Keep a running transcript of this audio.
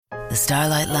the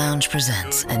Starlight Lounge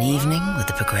presents An Evening with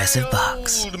the Progressive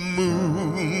Box. Old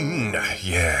moon,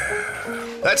 yeah.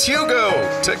 That's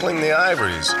Hugo, tickling the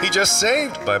ivories. He just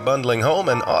saved by bundling home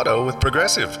and auto with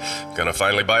Progressive. Gonna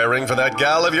finally buy a ring for that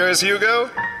gal of yours, Hugo?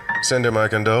 Send her my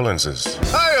condolences.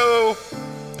 Hi-oh!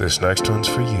 This next one's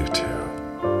for you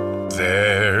two.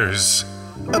 There's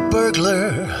a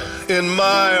burglar in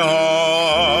my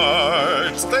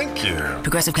heart. Thank you.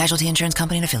 Progressive Casualty Insurance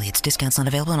Company and Affiliates. Discounts not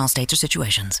available in all states or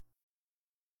situations.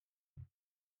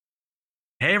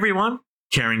 Hey everyone,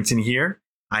 Carrington here.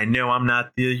 I know I'm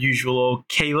not the usual old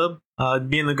Caleb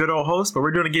being the good old host, but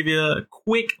we're going to give you a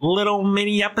quick little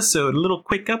mini episode, a little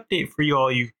quick update for you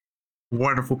all you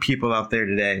wonderful people out there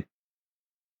today.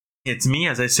 It's me,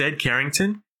 as I said,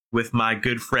 Carrington, with my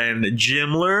good friend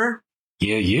Jimler.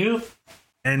 Yeah, you.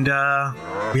 And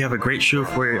we have a great show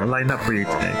for you, lined up for you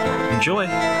today. Enjoy.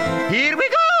 Here we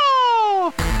go!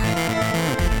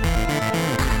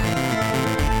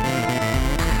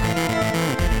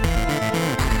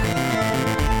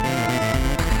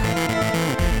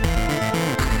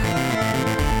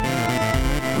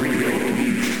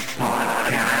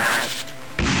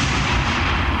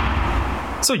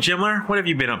 So, Jimler, what have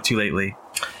you been up to lately?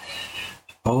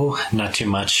 Oh, not too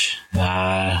much.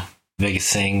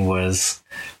 Biggest thing was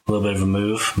a little bit of a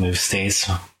move states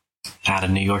out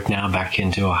of New York now back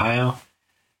into Ohio.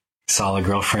 Saw a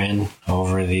girlfriend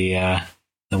over the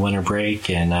winter break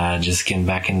and just getting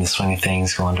back in the swing of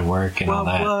things, going to work and all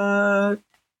that. What?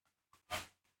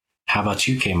 How about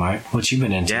you, Kmart? What you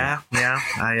been into?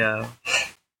 Yeah.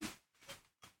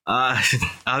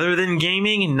 Other than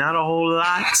gaming, not a whole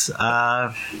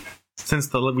lot.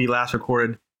 Since we last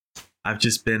recorded, I've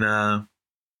just been,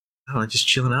 just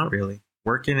chilling out, really.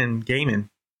 Working and gaming,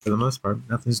 for the most part.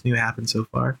 Nothing's new happened so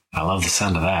far. I love the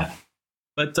sound of that.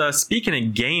 But speaking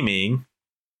of gaming,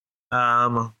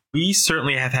 we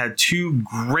certainly have had two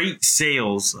great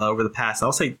sales over the past,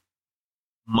 I'll say,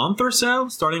 month or so,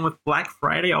 starting with Black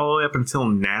Friday all the way up until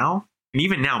now. And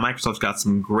even now, Microsoft's got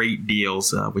some great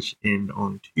deals, which end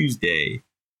on Tuesday.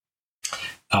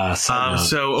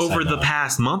 So over the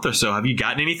past month or so, have you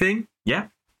gotten anything? Yeah.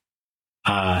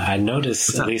 I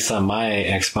noticed, at least on my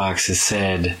Xbox, it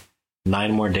said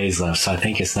 9 more days left. So I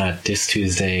think it's not this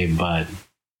Tuesday, but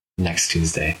next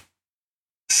Tuesday.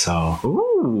 So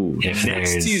if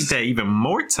next Tuesday, even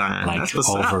more time. Like that's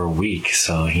over a week.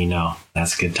 So,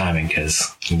 that's good timing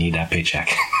because you need that paycheck.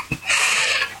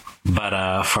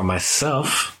 But for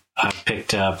myself, I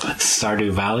picked up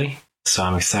Stardew Valley. So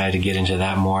I'm excited to get into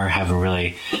that more. Haven't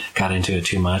really got into it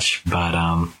too much. But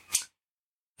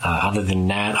other than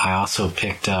that, I also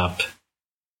picked up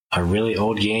a really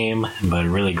old game, but a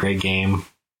really great game.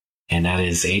 And that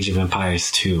is Age of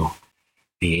Empires 2,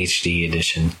 the HD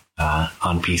edition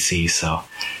on PC. So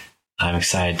I'm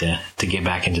excited to get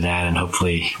back into that and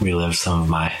hopefully relive some of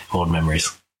my old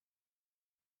memories.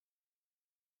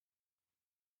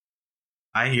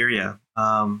 I hear you.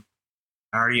 I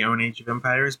already own Age of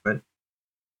Empires, but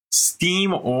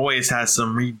Steam always has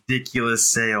some ridiculous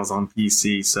sales on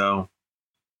PC, so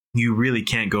you really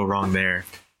can't go wrong there.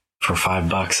 For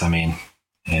 $5, I mean,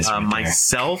 it's right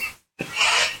myself,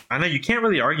 I know you can't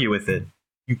really argue with it.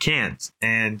 You can't,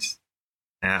 and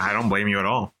I don't blame you at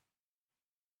all.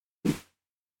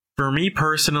 For me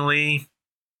personally,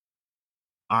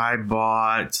 I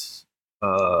bought.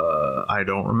 I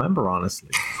don't remember, honestly.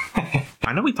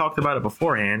 I know we talked about it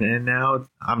beforehand, and now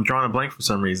I'm drawing a blank for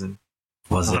some reason.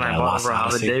 Was it I bought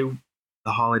over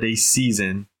the holiday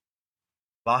season?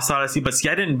 Lost Odyssey, but see,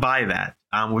 I didn't buy that,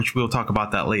 which we'll talk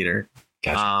about that later.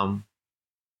 Gotcha.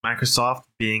 Microsoft,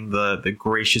 being the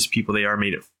gracious people they are,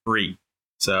 made it free,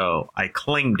 so I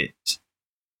claimed it.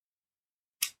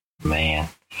 Man.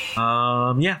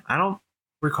 Yeah, I don't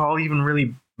recall even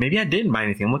really. Maybe I didn't buy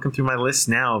anything. I'm looking through my list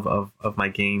now of my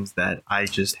games that I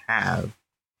just have.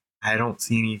 I don't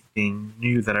see anything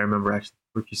new that I remember actually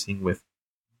purchasing with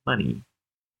money.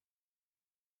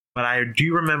 But I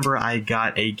do remember I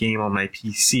got a game on my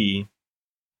PC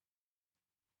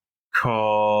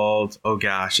called,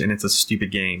 and it's a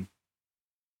stupid game.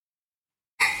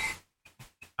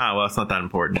 Well, it's not that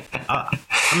important.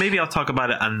 Maybe I'll talk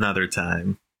about it another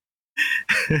time.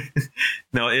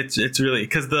 No, it's really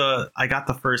because I got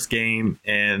the first game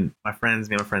and my friends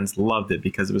loved it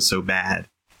because it was so bad,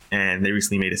 and they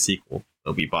recently made a sequel.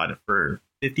 So we bought it for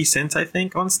 50 cents, I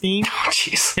think, on Steam.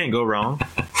 Jeez, can't go wrong.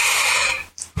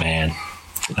 Man,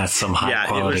 that's some high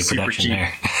quality production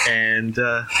there, and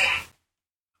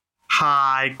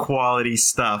high quality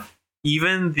stuff.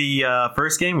 Even the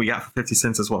first game we got for 50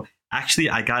 cents as well. Actually,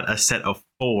 I got a set of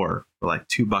 4 for like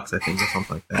 $2, I think, or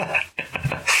something like that.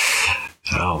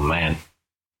 Oh man.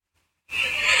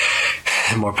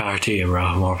 More power to you,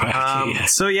 bro. More power to you.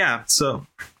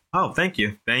 Thank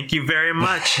you. Thank you very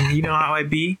much. You know how I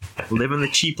be, living the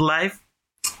cheap life.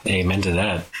 Amen to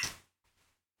that.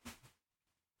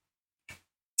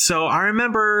 So I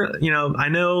remember, I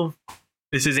know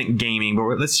this isn't gaming, but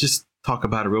let's just talk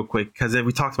about it real quick, because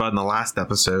we talked about it in the last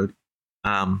episode.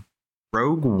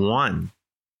 Rogue One.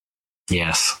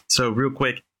 Yes. So real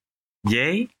quick,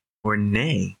 yay or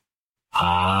nay?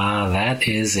 That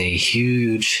is a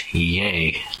huge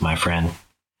yay, my friend.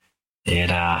 It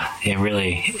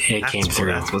came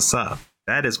through. That's what's up.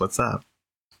 That is what's up.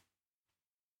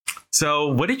 So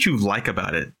what did you like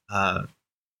about it?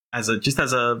 As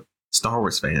a Star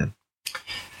Wars fan?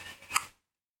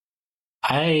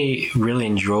 I really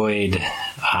enjoyed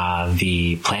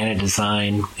the planet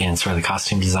design and sort of the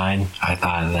costume design. I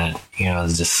thought that, it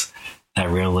was just that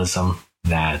realism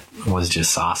that was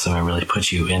just awesome. It really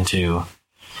put you into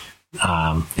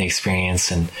the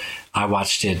experience. And I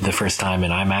watched it the first time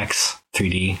in IMAX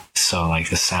 3D. So like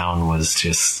the sound was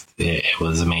just, it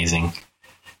was amazing.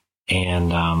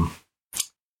 And I'm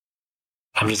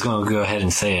just going to go ahead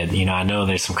and say it. I know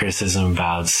there's some criticism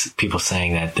about people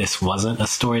saying that this wasn't a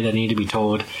story that needed to be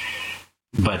told.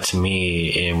 But to me,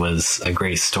 it was a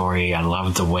great story. I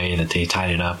loved the way that they tied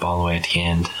it up all the way at the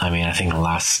end. I mean, I think the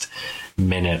last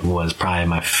minute was probably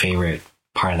my favorite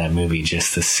part of that movie,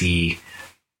 just to see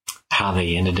how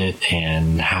they ended it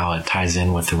and how it ties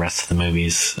in with the rest of the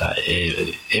movies.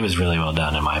 It was really well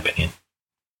done, in my opinion.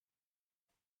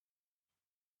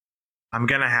 I'm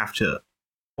going to have to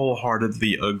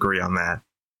wholeheartedly agree on that.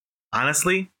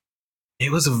 Honestly,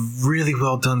 it was a really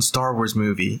well done Star Wars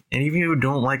movie. And even if you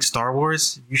don't like Star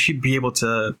Wars, you should be able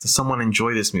to somewhat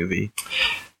enjoy this movie.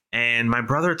 And my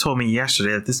brother told me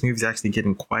yesterday that this movie is actually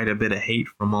getting quite a bit of hate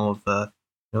from all of the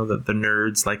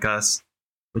nerds like us,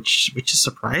 which is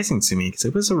surprising to me, because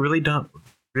it was a really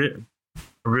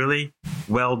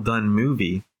well done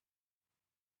movie.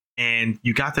 And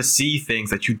you got to see things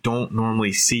that you don't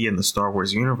normally see in the Star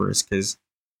Wars universe, because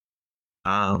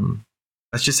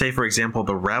let's just say, for example,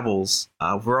 the Rebels.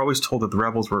 We're always told that the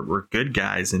Rebels were good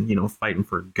guys and, fighting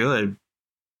for good,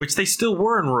 which they still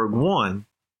were in Rogue One.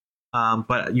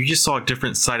 But you just saw a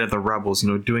different side of the Rebels,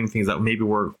 doing things that maybe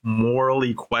were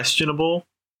morally questionable.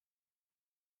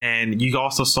 And you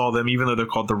also saw them, even though they're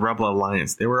called the Rebel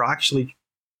Alliance, they were actually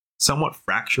somewhat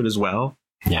fractured as well.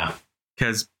 Yeah.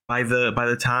 Because by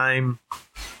the time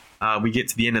we get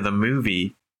to the end of the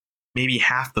movie, maybe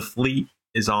half the fleet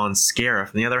is on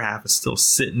Scarif, and the other half is still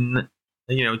sitting,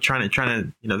 trying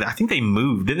to, I think they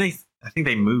moved, didn't they? I think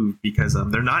they moved because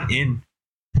they're not in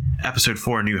Episode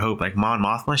 4, A New Hope. Like Mon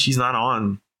Mothma, she's not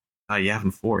on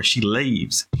Yavin 4. She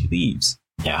leaves.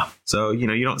 Yeah. So,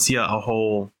 you don't see an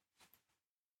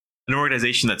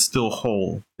organization that's still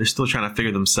whole. They're still trying to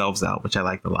figure themselves out, which I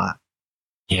liked a lot.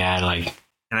 Yeah,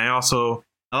 and I also,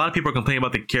 a lot of people are complaining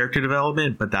about the character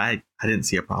development, but I didn't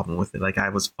see a problem with it. Like, I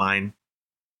was fine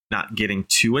not getting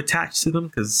too attached to them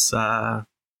because, for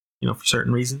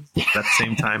certain reasons. But at the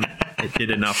same time, it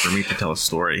did enough for me to tell a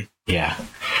story. Yeah.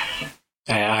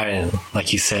 I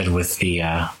like you said, with the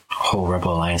whole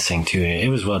Rebel Alliance thing too, it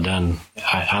was well done.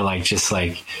 I like just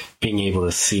like being able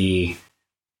to see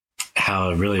how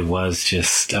it really was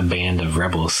just a band of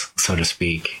rebels, so to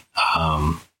speak.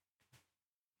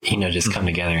 Just come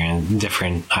together and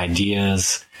different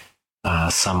ideas.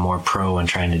 Some more pro and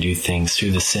trying to do things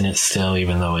through the Senate still,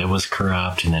 even though it was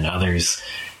corrupt, and then others,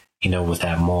 with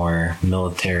that more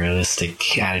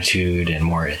militaristic attitude and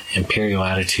more imperial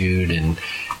attitude, and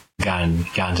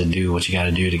gotten to do what you got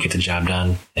to do to get the job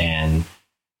done. And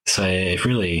so it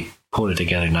really pulled it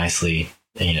together nicely,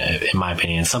 in my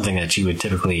opinion. Something that you would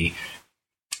typically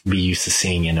be used to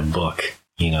seeing in a book,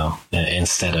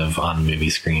 instead of on the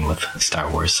movie screen with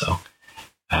Star Wars. So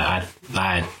I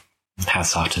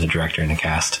hats off to the director and the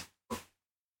cast.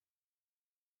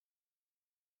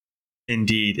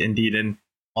 Indeed. And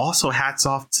also hats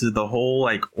off to the whole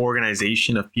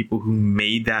organization of people who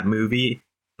made that movie.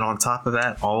 And on top of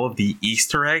that, all of the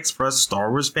Easter eggs for us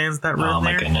Star Wars fans that were in there. Oh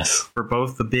my goodness. For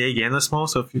both the big and the small.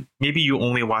 So if maybe you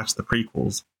only watched the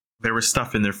prequels, there was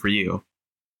stuff in there for you.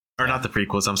 Or not the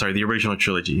prequels, I'm sorry, the original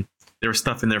trilogy. There was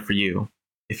stuff in there for you.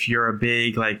 If you're a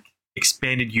big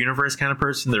expanded universe kind of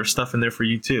person, there's stuff in there for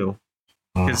you too.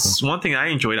 Because one thing I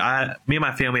enjoyed, me and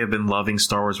my family have been loving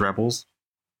Star Wars Rebels.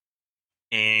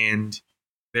 And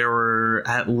there were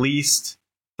at least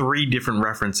 3 different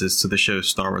references to the show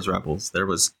Star Wars Rebels. There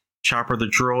was Chopper the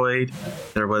droid.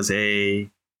 There was a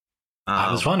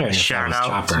I was wondering if that was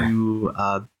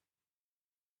Chopper.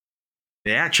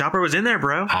 Yeah, Chopper was in there,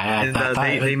 bro.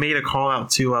 They made a call out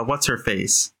to what's her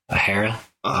face? Hera.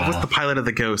 what's the pilot of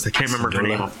the Ghost? I can't remember her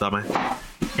name off the top of my head.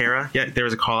 Hera. Yeah, there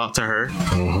was a call out to her.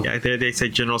 Mhm. Yeah, they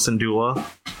said General Syndulla.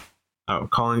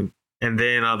 Calling, and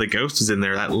then the Ghost is in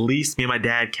there. At least me and my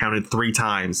dad counted 3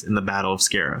 times in the Battle of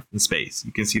Scarif in space.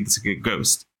 You can see this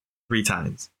Ghost 3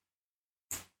 times.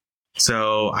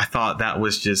 So I thought that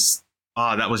was just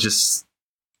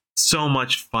so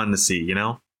much fun to see, you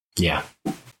know? Yeah,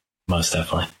 most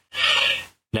definitely.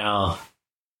 Now,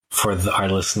 for our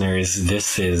listeners,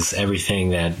 this is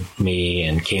everything that me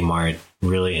and Kmart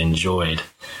really enjoyed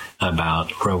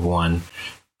about Rogue One.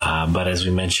 But as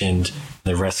we mentioned,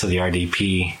 the rest of the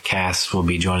RDP cast will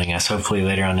be joining us hopefully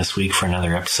later on this week for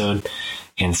another episode.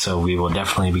 And so we will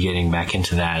definitely be getting back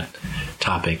into that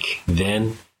topic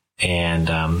then. And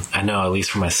I know, at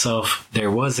least for myself, there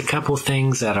was a couple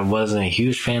things that I wasn't a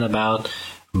huge fan about,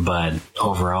 but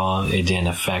overall it didn't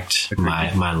affect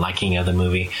my liking of the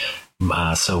movie.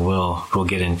 So we'll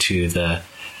get into the,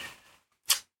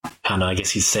 I don't know, I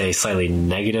guess you'd say slightly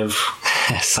negative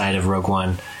side of Rogue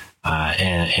One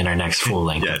in our next full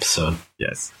length episode.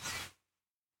 Yes.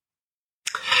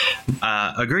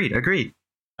 Agreed.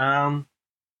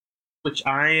 Which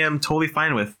I am totally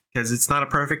fine with, because it's not a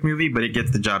perfect movie, but it gets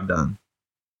the job done.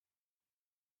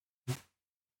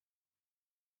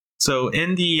 So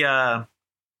in the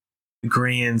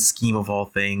grand scheme of all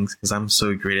things, because I'm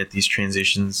so great at these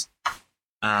transitions,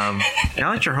 now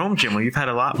that you're home, Jim, well, you've had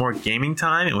a lot more gaming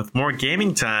time, and with more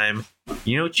gaming time,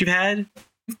 you know what you've had?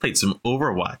 You've played some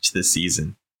Overwatch this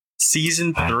season.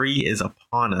 Season 3 is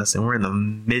upon us, and we're in the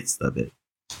midst of it.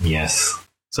 Yes.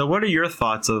 So what are your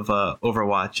thoughts of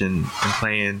Overwatch and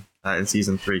playing in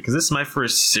Season 3? Because this is my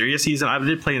first serious season. I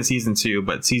did play in Season 2,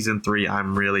 but Season 3,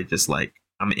 I'm really just like,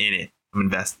 I'm in it. I'm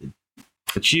invested.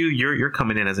 But you're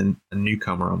coming in as a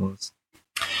newcomer almost.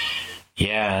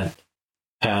 Yeah.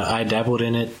 I dabbled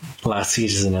in it last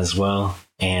season as well.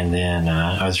 And then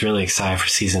I was really excited for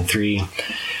Season 3.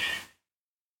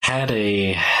 Had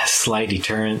a slight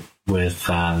deterrent with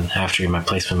after my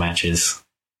placement matches.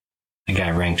 I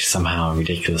got ranked somehow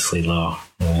ridiculously low.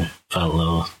 Felt a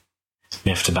little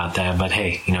miffed about that, but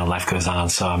hey, you know, life goes on.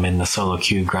 So I'm in the solo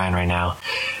queue grind right now.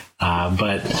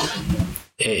 But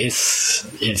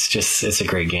it's a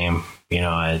great game. You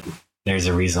know, there's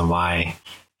a reason why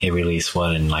it released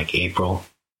in like April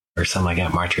or something like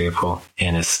that, March or April,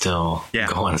 and it's still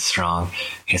going strong.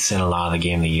 It's in a lot of the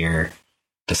Game of the Year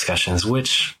discussions,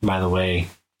 which, by the way,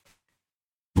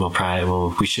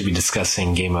 we should be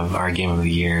discussing our Game of the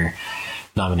Year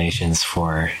nominations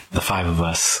for the 5 of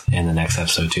us in the next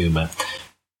episode too, but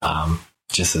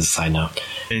just as a side note.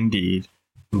 Indeed.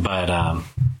 But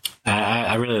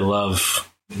I really love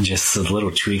just the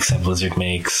little tweaks that Blizzard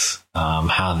makes,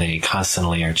 how they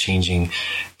constantly are changing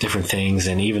different things.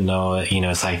 And even though, you know,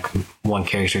 it's like one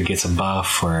character gets a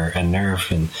buff or a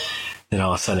nerf, and then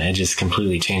all of a sudden it just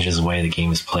completely changes the way the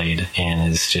game is played.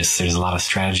 And it's just, there's a lot of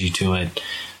strategy to it.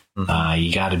 Mm-hmm.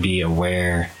 You got to be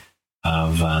aware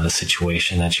of the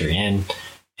situation that you're in.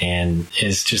 And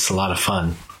it's just a lot of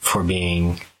fun for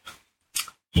being,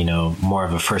 you know, more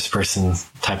of a first person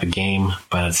type of game.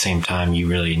 But at the same time, you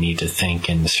really need to think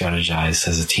and strategize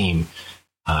as a team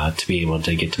to be able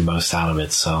to get the most out of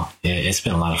it. So it's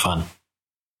been a lot of fun.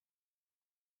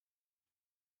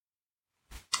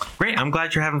 Great. I'm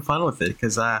glad you're having fun with it,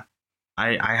 because I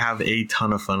have a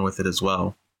ton of fun with it as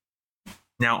well.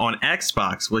 Now on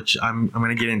Xbox, which I'm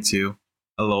going to get into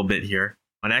a little bit here.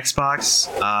 On Xbox,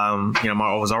 you know,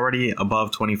 I was already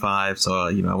above 25, so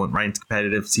you know, I went right into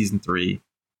competitive Season 3.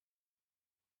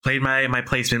 Played my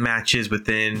placement matches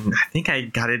within, I think I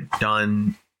got it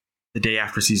done the day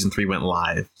after Season 3 went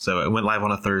live. So it went live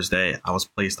on a Thursday. I was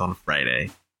placed on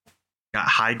Friday. Got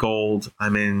high gold.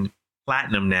 I'm in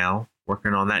platinum now,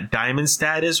 working on that diamond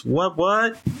status.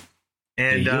 What?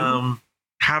 And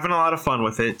having a lot of fun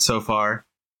with it so far.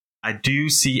 I do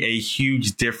see a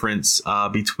huge difference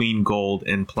between gold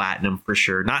and platinum for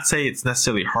sure. Not say it's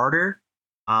necessarily harder,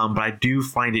 but I do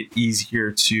find it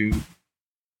easier to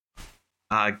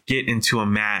get into a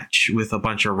match with a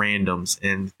bunch of randoms,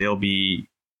 and they'll be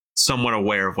somewhat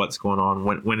aware of what's going on,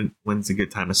 when's a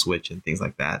good time to switch and things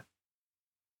like that.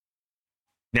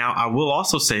 Now, I will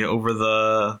also say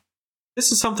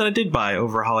this is something I did buy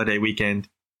over holiday weekend.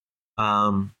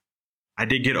 I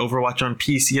did get Overwatch on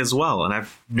PC as well, and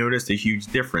I've noticed a huge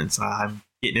difference. I'm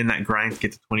getting in that grind to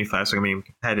get to 25, so I'm being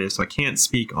competitive. So I can't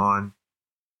speak on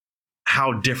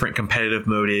how different competitive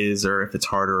mode is, or if it's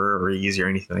harder or easier or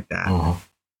anything like that.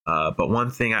 Mm-hmm. But one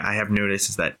thing I have noticed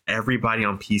is that everybody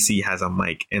on PC has a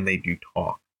mic and they do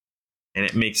talk, and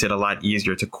it makes it a lot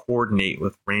easier to coordinate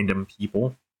with random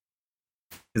people.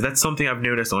 because that's something I've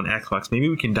noticed on Xbox. Maybe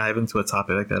we can dive into a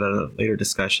topic like that at a later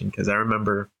discussion, because I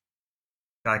remember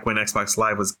back when Xbox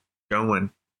Live was going,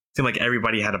 it seemed like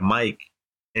everybody had a mic.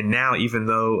 And now, even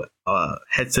though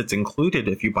headsets included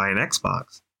if you buy an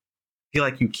Xbox, I feel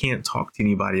like you can't talk to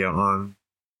anybody on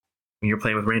when you're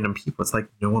playing with random people. It's like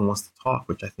no one wants to talk,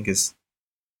 which I think is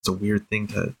a weird thing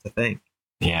to think.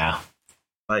 Yeah.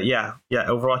 But yeah,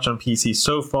 Overwatch on PC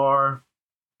so far,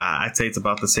 I'd say it's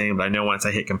about the same. But I know once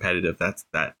I hit competitive, that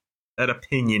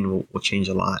opinion will change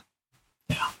a lot.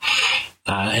 Yeah.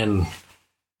 And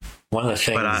one of the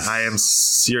things... But I am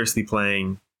seriously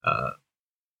playing...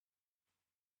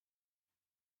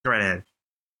 Go right ahead.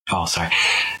 Oh, sorry.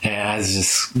 I was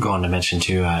just going to mention,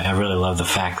 too, I really love the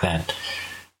fact that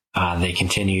they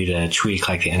continue to tweak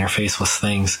like the interface with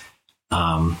things.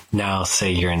 Now,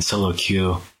 say you're in solo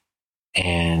queue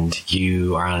and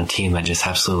you are on a team that just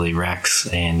absolutely wrecks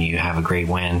and you have a great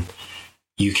win,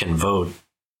 you can vote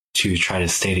to try to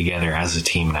stay together as a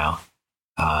team now.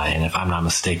 And if I'm not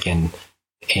mistaken,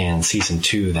 in Season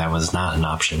 2, that was not an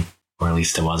option, or at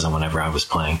least it wasn't whenever I was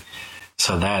playing.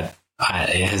 So that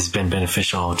it has been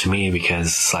beneficial to me, because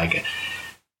it's like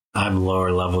I'm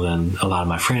lower level than a lot of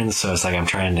my friends. So it's like I'm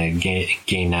trying to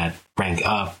gain that rank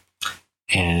up.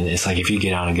 And it's like if you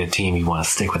get on a good team, you want to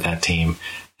stick with that team.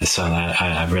 And so that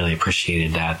I really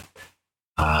appreciated that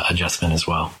adjustment as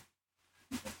well.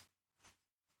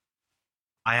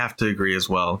 I have to agree as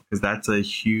well, because that's a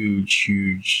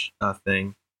huge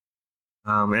thing.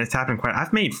 And it's happened quite...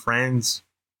 I've made friends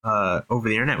over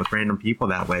the internet with random people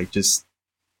that way. Just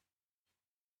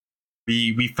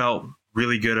we felt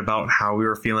really good about how we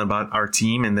were feeling about our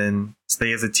team, and then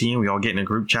stay as a team. We all get in a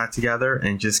group chat together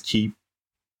and just keep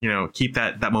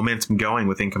that momentum going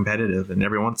within competitive. And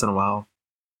every once in a while,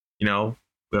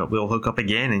 we'll hook up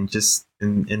again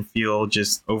and feel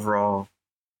just overall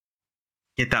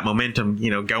get that momentum,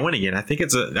 going again. I think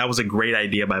that was a great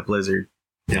idea by Blizzard.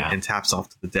 Yeah. And taps off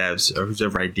to the devs or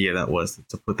whoever idea that was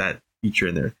to put that feature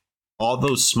in there.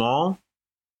 Although small,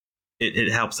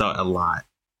 it helps out a lot.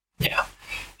 Yeah,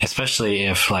 especially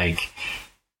if, like,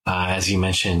 as you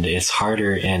mentioned, it's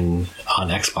harder on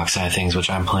Xbox side of things, which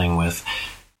I'm playing with,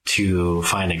 to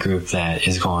find a group that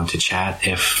is going to chat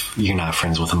if you're not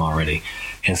friends with them already.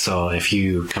 And so if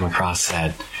you come across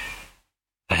that,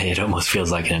 it almost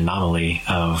feels like an anomaly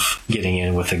of getting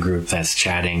in with a group that's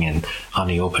chatting and on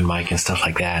the open mic and stuff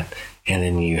like that, and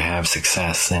then you have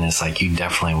success, and it's like you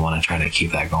definitely want to try to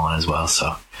keep that going as well.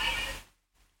 So,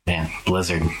 man,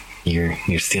 Blizzard, you're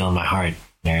stealing my heart.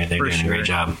 They're doing a great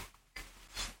job.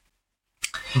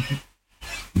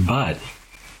 But,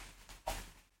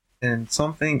 and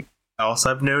something else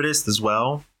I've noticed as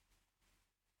well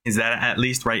is that at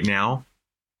least right now,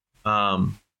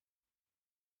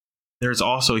 there's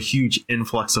also a huge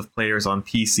influx of players on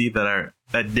PC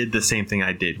that did the same thing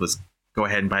I did, was go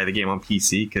ahead and buy the game on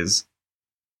PC, because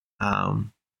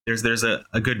there's a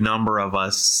good number of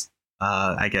us,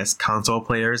 I guess, console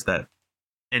players that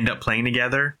end up playing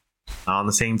together on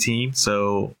the same team.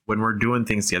 So when we're doing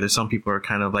things together, some people are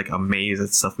kind of like amazed at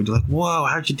stuff we do, like, "Whoa,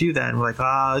 how'd you do that?" And we're like,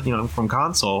 I'm from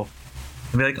console.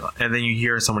 And then you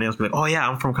hear someone else be like, "Oh yeah,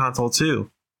 I'm from console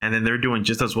too," and then they're doing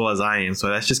just as well as I am. So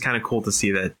that's just kind of cool to see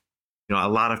that. A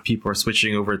lot of people are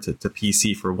switching over to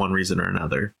PC for one reason or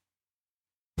another.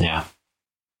 Yeah.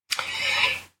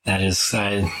 That is,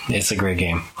 it's a great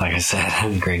game. Like I said,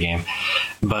 it's a great game.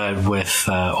 But with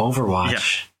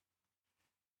Overwatch,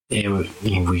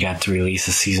 we got the release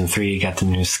of Season 3, got the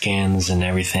new skins and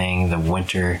everything, the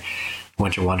Winter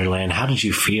Wonderland. How did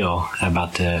you feel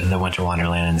about the Winter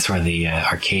Wonderland and sort of the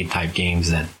arcade-type games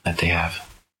that they have?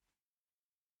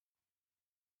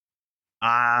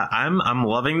 I'm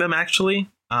loving them, actually.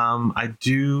 I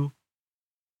do.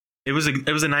 It was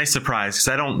a nice surprise, because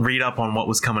I don't read up on what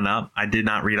was coming up. I did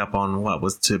not read up on what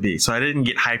was to be, so I didn't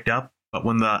get hyped up. But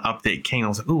when the update came, I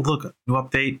was like, "Ooh, look, new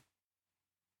update!"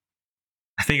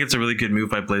 I think it's a really good move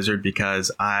by Blizzard,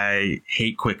 because I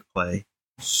hate quick play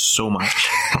so much,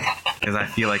 because I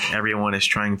feel like everyone is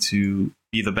trying to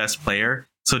be the best player,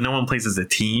 so no one plays as a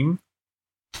team.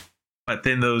 But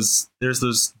then there's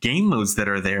those game modes that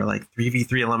are there, like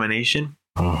 3v3 elimination.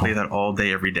 I play that all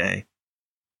day, every day,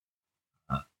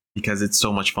 because it's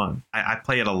so much fun. I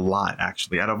play it a lot,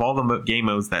 actually. Out of all the game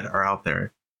modes that are out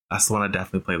there, that's the one I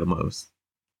definitely play the most.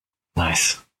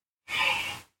 Nice.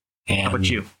 And how about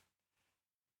you?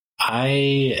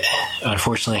 I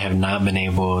unfortunately have not been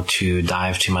able to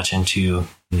dive too much into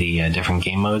the different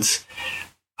game modes.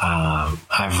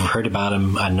 I've heard about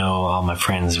them. I know all my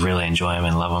friends really enjoy them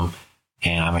and love them,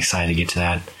 and I'm excited to get to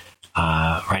that.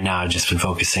 Right now, I've just been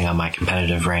focusing on my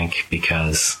competitive rank,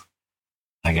 because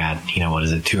I got, what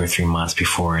is it, 2 or 3 months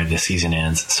before the season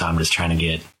ends. So I'm just trying to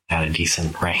get at a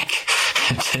decent rank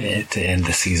to end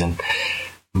the season.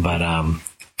 But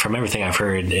from everything I've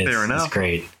heard, it's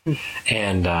great.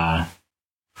 And,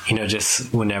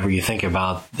 just whenever you think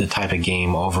about the type of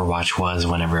game Overwatch was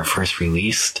whenever it first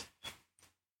released,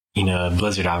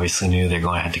 Blizzard obviously knew they're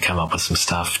going to have to come up with some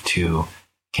stuff to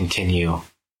continue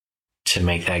to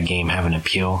make that game have an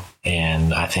appeal.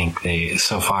 And I think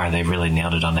they've really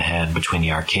nailed it on the head between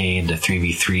the arcade, the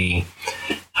 3v3,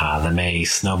 the May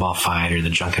snowball fight, or the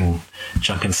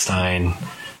Junkenstein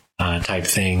type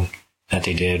thing that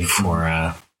they did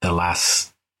for the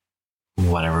last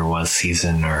whatever it was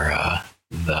season, or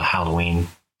the Halloween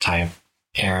type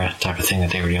of thing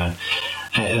that they were doing.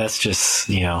 That's just,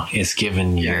 it's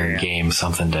given your game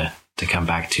something to come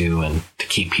back to and to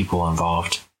keep people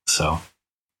involved. So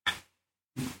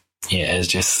yeah, it's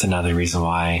just another reason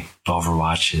why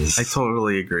Overwatch is... I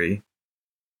totally agree.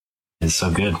 Is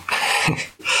so good.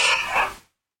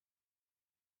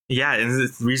 Yeah, and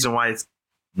it's the reason why it's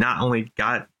not only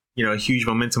got, a huge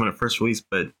momentum when it first released,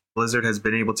 but Blizzard has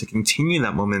been able to continue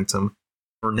that momentum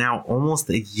for now almost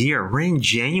a year. We're in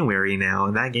January now,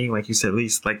 and that game, like you said, at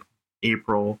least like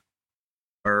April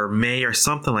or May or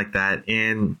something like that.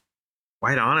 And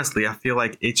quite honestly, I feel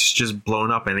like it's just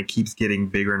blown up, and it keeps getting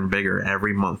bigger and bigger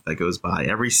every month that goes by.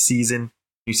 Every season,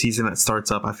 new season that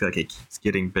starts up, I feel like it keeps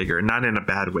getting bigger, not in a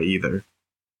bad way either.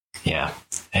 Yeah.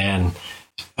 And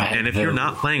if you're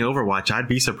not playing Overwatch, I'd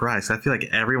be surprised. I feel like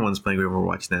everyone's playing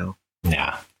Overwatch now.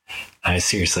 Yeah.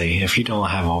 Seriously, if you don't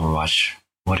have Overwatch,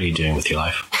 what are you doing with your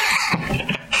life?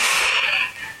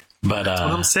 But that's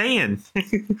what I'm saying.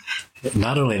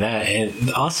 Not only that,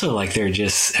 and also like they're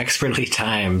just expertly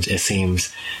timed, it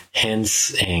seems,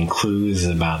 hints and clues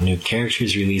about new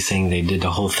characters releasing. They did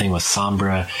the whole thing with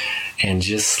Sombra, and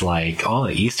just like all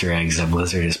the Easter eggs that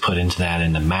Blizzard has put into that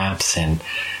in the maps, and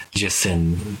just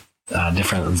in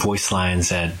different voice lines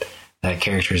that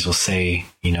characters will say,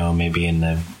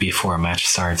 maybe before a match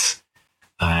starts.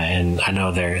 And I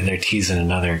know they're teasing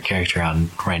another character out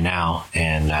right now,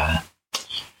 and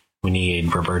we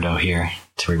need Roberto here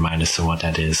to remind us of what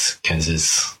that is,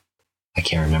 because I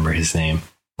can't remember his name.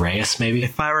 Reyes, maybe?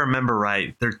 If I remember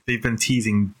right, they've been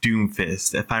teasing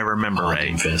Doomfist, if I remember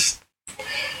right. Doomfist.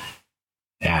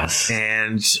 Yes.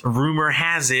 And rumor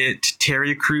has it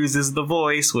Terry Crews is the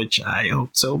voice, which I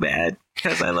hope so bad,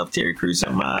 because I love Terry Crews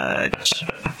so much.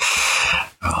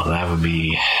 Oh, that would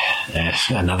be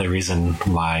another reason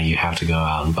why you have to go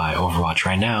out and buy Overwatch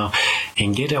right now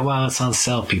and get it while it's on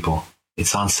sale, people.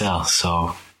 It's on sale,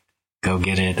 so go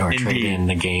get it, or Indeed. Trade in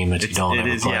the game that you don't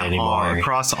ever play anymore.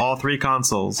 Across all 3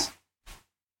 consoles.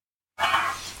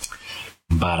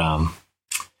 But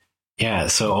yeah,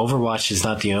 so Overwatch is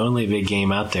not the only big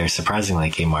game out there, surprisingly,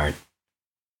 Kmart.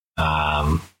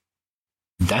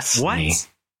 Destiny. What?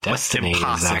 Destiny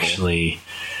is actually,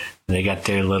 they got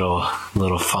their little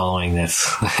following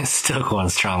that's still going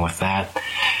strong with that.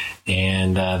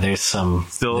 And there's some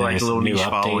little new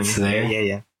updates there.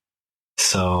 Yeah.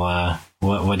 So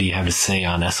what do you have to say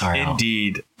on SRL?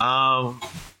 Indeed.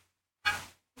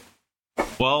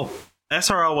 Well,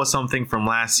 SRL was something from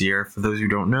last year. For those who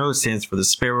don't know, it stands for the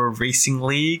Sparrow Racing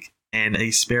League. And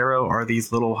a Sparrow are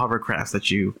these little hovercrafts that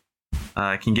you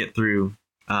can get through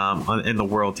in the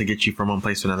world to get you from one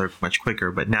place to another much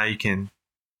quicker. But now you can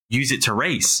use it to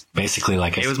race. Basically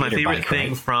like a It was my favorite bike, thing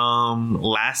right? from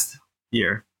last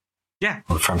year. Yeah,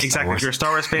 from exactly. If you're a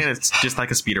Star Wars fan, it's just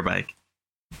like a speeder bike.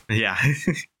 Yeah.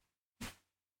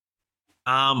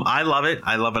 I love it.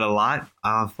 I love it a lot.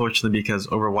 Unfortunately, because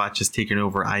Overwatch has taken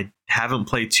over, I haven't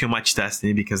played too much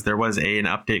Destiny because there was an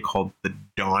update called The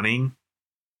Dawning.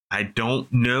 I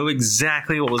don't know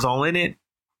exactly what was all in it.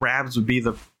 Krabs would be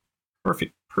the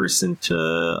perfect person to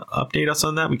update us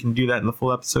on that. We can do that in the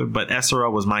full episode. But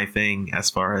SRL was my thing as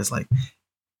far as like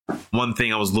one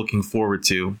thing I was looking forward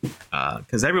to,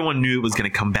 because everyone knew it was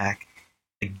going to come back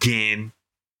again.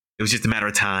 It was just a matter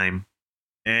of time.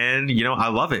 And, I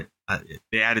love it.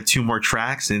 They added 2 more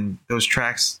tracks, and those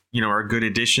tracks, are a good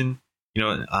addition, to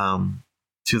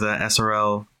the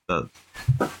SRL,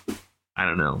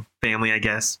 family, I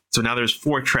guess. So now there's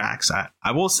 4 tracks.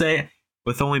 I will say,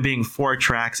 with only being 4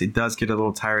 tracks, it does get a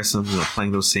little tiresome,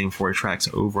 playing those same 4 tracks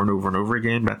over and over and over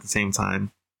again. But at the same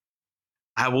time,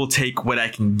 I will take what I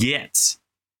can get.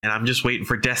 And I'm just waiting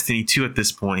for Destiny 2 at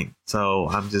this point. So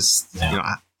I'm just,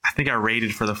 I think I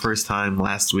raided for the first time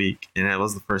last week, and it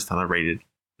was the first time I raided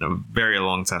in a very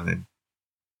long time.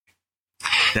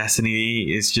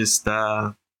 Destiny is just,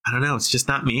 I don't know, it's just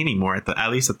not me anymore,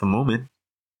 at least at the moment.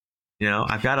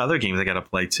 I've got other games I got to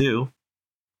play too.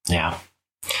 Yeah.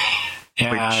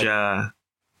 Which,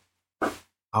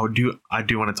 I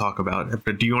do want to talk about it.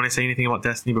 But do you want to say anything about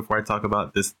Destiny before I talk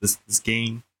about this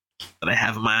game that I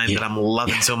have in mind that I'm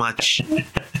loving so much?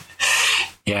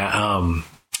 Yeah.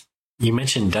 You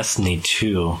mentioned Destiny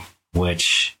 2,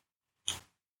 which,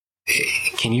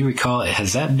 can you recall,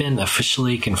 has that been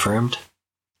officially confirmed?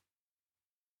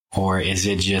 Or is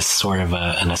it just sort of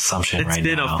an assumption right now? It's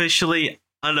been officially,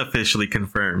 unofficially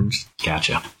confirmed.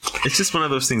 Gotcha. It's just one of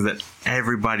those things that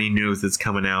everybody knows it's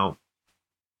coming out.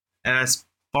 And as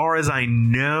far as I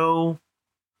know,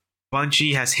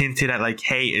 Bungie has hinted at like,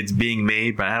 hey, it's being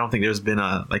made, but I don't think there's been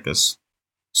a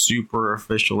super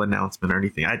official announcement or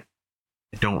anything. I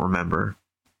don't remember.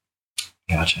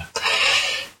 Gotcha.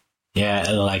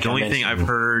 Yeah, like the only thing I've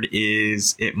heard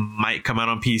is it might come out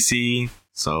on PC.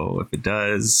 So if it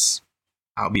does,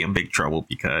 I'll be in big trouble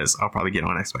because I'll probably get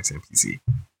on Xbox and PC.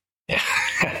 Yeah.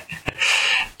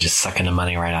 Just sucking the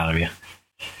money right out of you.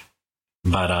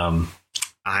 But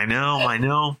I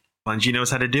know. Bungie knows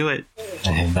how to do it.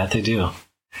 That they do.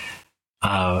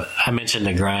 I mentioned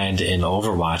the grind in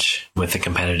Overwatch with the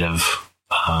competitive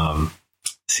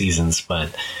seasons,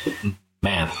 but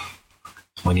man,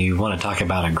 when you want to talk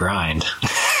about a grind,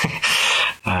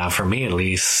 for me at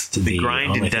least, the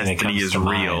grind in Destiny is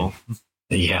real.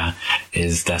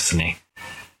 Is Destiny.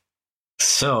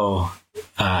 So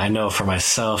I know for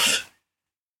myself,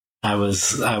 I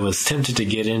was tempted to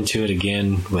get into it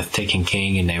again with Taken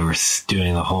King, and they were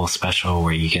doing a whole special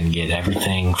where you can get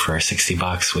everything for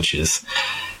 $60, which is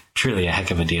truly a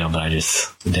heck of a deal, but I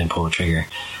just didn't pull the trigger.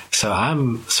 So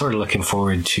I'm sort of looking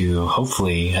forward to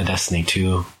hopefully a Destiny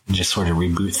 2, just sort of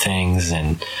reboot things,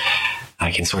 and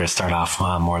I can sort of start off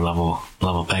more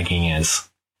level pegging as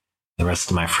the rest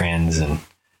of my friends and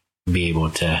be able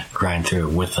to grind through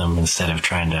it with them instead of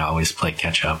trying to always play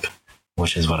catch up,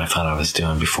 which is what I thought I was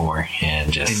doing before.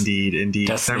 And just indeed.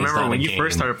 I remember when you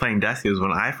first started playing Destiny was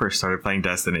when I first started playing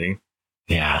Destiny.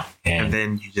 Yeah, and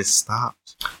then you just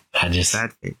stopped.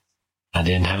 Sad face. I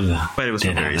didn't have the. But it was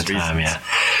for various reasons. Yeah.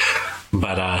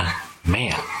 But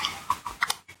man,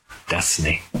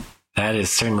 Destiny. That is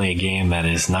certainly a game that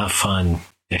is not fun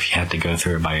if you have to go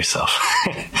through it by yourself.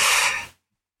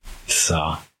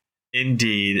 So.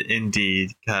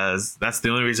 Indeed, because that's the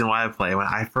only reason why I play. When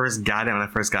I first got an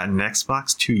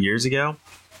Xbox 2 years ago,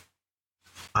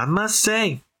 I must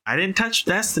say, I didn't touch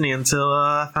Destiny until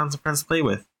I found some friends to play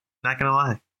with. Not gonna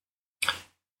lie.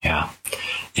 Yeah.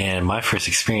 And my first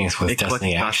experience with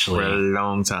Destiny actually for a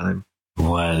long time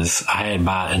was I had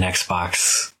bought an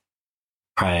Xbox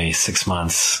probably 6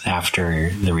 months after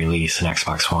the release, an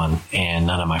Xbox One, and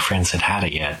none of my friends had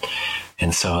it yet.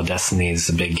 And so Destiny is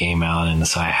a big game out, and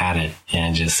so I had it,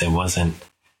 and it wasn't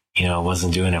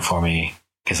doing it for me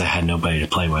because I had nobody to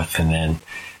play with. And then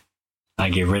I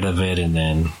get rid of it, and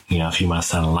then, a few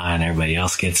months down the line, everybody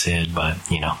else gets it, but,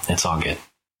 it's all good.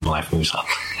 Life moves on.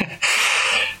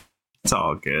 It's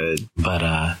all good.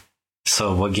 But,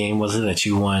 so what game was it that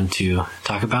you wanted to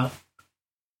talk about?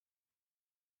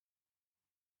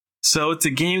 So it's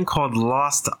a game called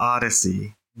Lost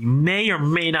Odyssey. You may or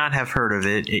may not have heard of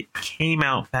it. It came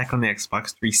out back on the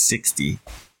Xbox 360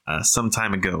 some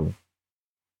time ago.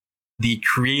 The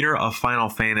creator of Final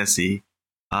Fantasy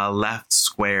left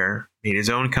Square, made his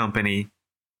own company,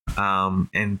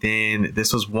 and then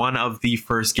this was one of the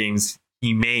first games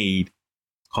he made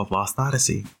called Lost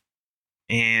Odyssey.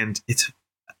 And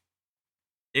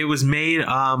it was made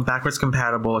backwards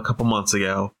compatible a couple months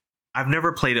ago. I've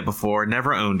never played it before,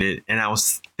 never owned it, and I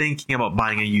was thinking about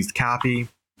buying a used copy.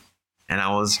 And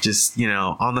I was just,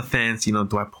 on the fence,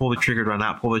 do I pull the trigger, do I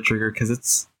not pull the trigger? Because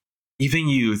it's, even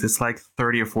used, it's like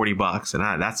 $30 or $40.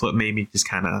 And that's what made me just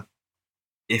kind of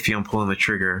iffy on pulling the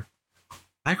trigger.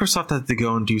 Microsoft had to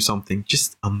go and do something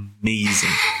just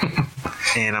amazing.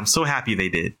 And I'm so happy they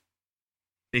did.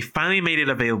 They finally made it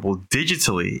available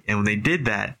digitally. And when they did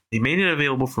that, they made it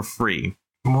available for free.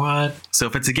 What? So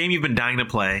if it's a game you've been dying to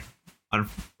play,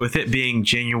 with it being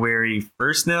January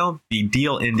 1st now, the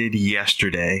deal ended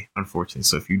yesterday, unfortunately.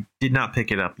 So if you did not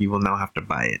pick it up, you will now have to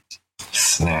buy it.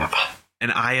 Snap.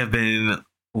 And I have been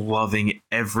loving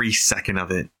every second of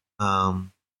it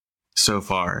so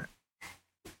far.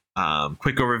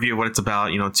 Quick overview of what it's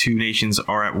about. Two nations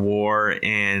are at war,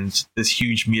 and this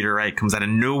huge meteorite comes out of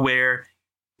nowhere,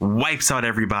 wipes out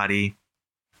everybody.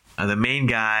 The main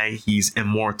guy, he's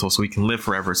immortal, so he can live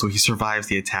forever. So he survives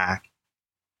the attack,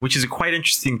 which is a quite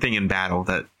interesting thing in battle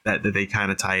that they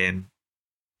kind of tie in.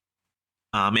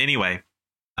 Anyway,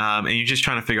 and you're just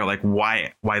trying to figure out like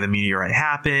why the meteorite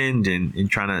happened, and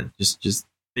trying to just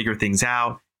figure things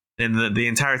out. And the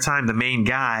entire time, the main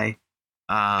guy,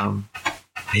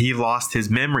 he lost his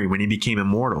memory when he became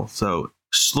immortal. So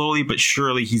slowly but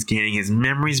surely, he's gaining his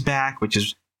memories back, which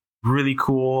is really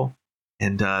cool.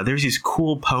 And there's these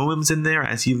cool poems in there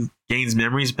as he gains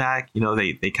memories back. You know,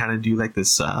 they kind of do like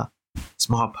this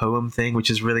small poem thing, which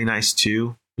is really nice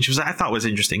too. Which was I thought was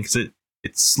interesting because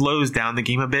it slows down the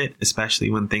game a bit, especially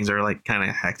when things are like kind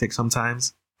of hectic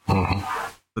sometimes. Mm-hmm.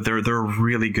 But they're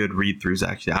really good read throughs.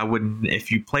 Actually, I wouldn't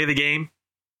if you play the game,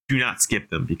 do not skip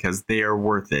them because they are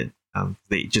worth it.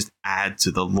 They just add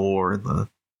to the lore and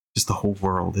just the whole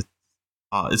world.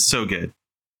 It's so good.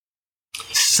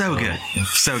 So good.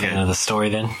 So good. Of the story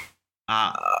then?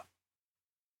 I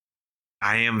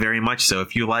am very much so.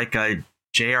 If you like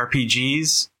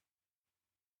JRPGs,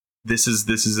 this is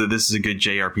a good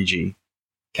JRPG.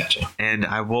 Gotcha. And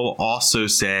I will also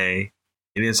say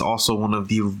it is also one of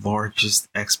the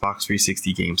largest Xbox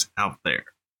 360 games out there.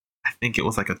 I think it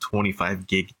was like a 25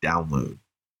 gig download.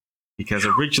 Because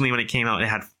originally when it came out, it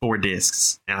had 4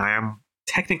 discs. And I am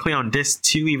technically on disc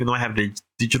 2, even though I have the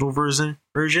digital version.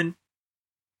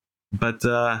 But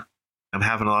I'm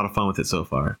having a lot of fun with it so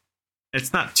far.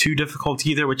 It's not too difficult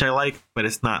either, which I like, but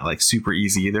it's not like super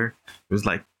easy either. There's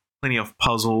like plenty of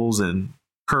puzzles and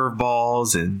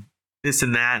curveballs and this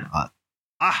and that.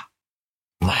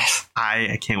 Nice.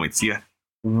 I can't wait to see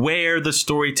where the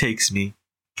story takes me.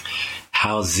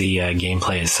 How's the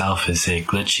gameplay itself? Is it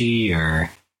glitchy or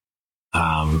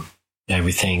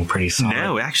everything pretty solid?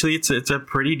 No, actually, it's a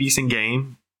pretty decent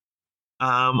game.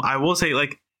 I will say,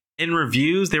 like, in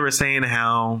reviews, they were saying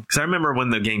how, because I remember when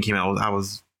the game came out,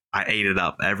 I ate it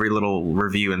up, every little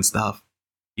review and stuff,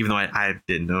 even though I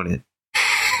didn't own it.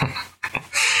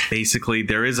 Basically,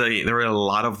 there are a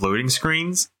lot of loading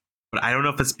screens, but I don't know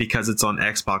if it's because it's on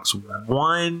Xbox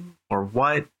One or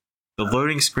what. The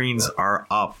loading screens are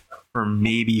up for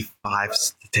maybe 5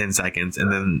 to 10 seconds,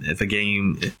 and then the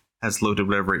game has loaded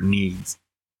whatever it needs.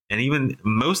 And even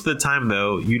most of the time,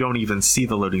 though, you don't even see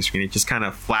the loading screen. It just kind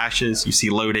of flashes, you see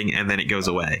loading, and then it goes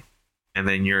away. And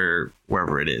then you're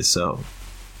wherever it is. So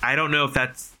I don't know if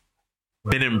that's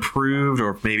been improved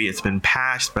or if maybe it's been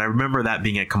patched, but I remember that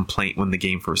being a complaint when the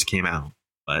game first came out.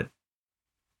 But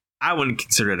I wouldn't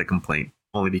consider it a complaint,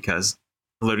 only because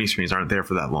the loading screens aren't there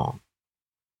for that long.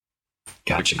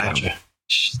 Gotcha.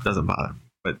 Which doesn't bother me.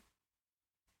 But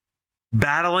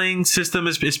battling system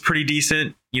is pretty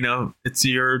decent. You know, it's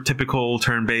your typical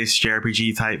turn-based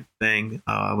JRPG type thing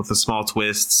with a small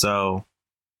twist. So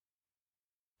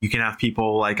you can have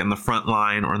people like in the front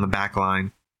line or in the back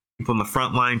line. People in the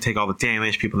front line take all the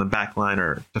damage. People in the back line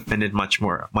are defended much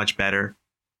better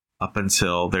up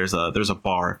until there's a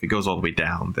bar. If it goes all the way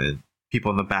down, then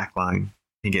people in the back line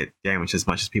can get damaged as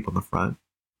much as people in the front.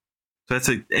 So that's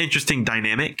an interesting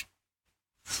dynamic.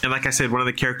 And like I said, one of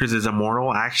the characters is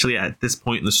immortal. Actually, at this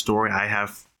point in the story, I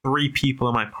have 3 people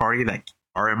in my party that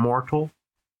are immortal.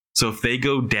 So if they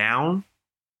go down,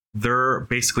 they're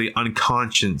basically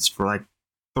unconscious for like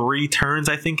 3 turns,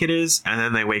 I think it is. And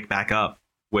then they wake back up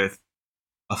with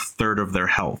a third of their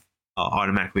health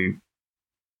automatically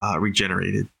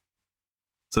regenerated.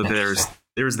 So there's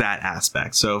that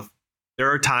aspect. So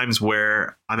there are times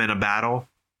where I'm in a battle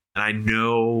and I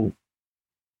know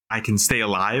I can stay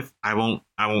alive. I won't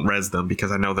res them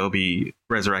because I know they'll be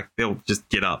resurrected. They'll just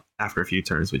get up after a few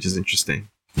turns, which is interesting.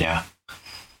 Yeah.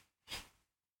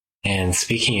 And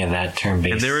speaking of that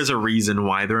turn-based, and there is a reason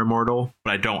why they're immortal,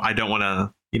 but I don't want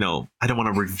to, I don't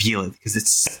want to reveal it because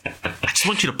I just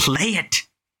want you to play it.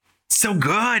 It's so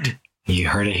good. You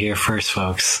heard it here first,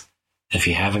 folks. If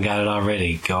you haven't got it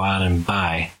already, go out and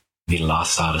buy The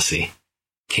Lost Odyssey.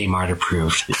 Kmart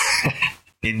approved.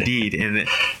 Indeed. And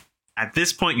at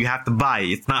this point, you have to buy it.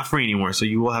 It's not free anymore, so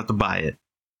you will have to buy it.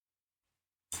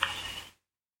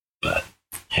 But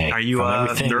hey, are you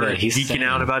geeking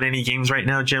out about any games right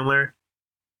now, Jimler?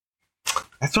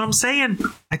 That's what I'm saying.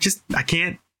 I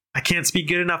can't speak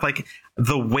good enough. Like,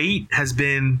 the wait has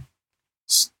been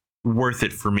worth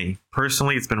it for me.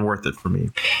 Personally, it's been worth it for me.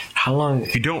 How long?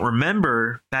 If you don't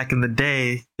remember, back in the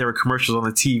day, there were commercials on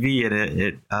the TV, and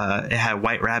it had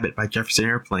White Rabbit by Jefferson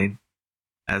Airplane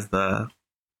as the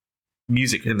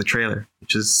music in the trailer,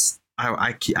 which is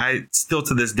I still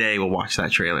to this day will watch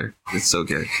that trailer. It's so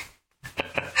good.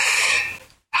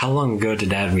 How long ago did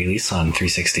that release on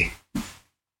 360?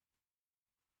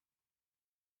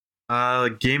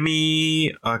 Give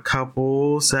me a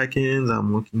couple seconds.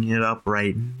 I'm looking it up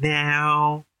right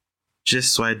now,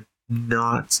 just so I'm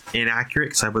not inaccurate,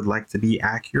 because I would like to be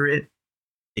accurate.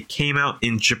 It came out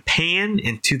in Japan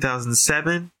in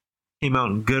 2007. Came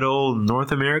out in good old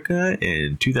North America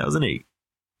in 2008.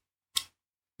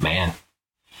 Man,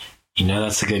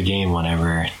 that's a good game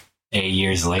whenever 8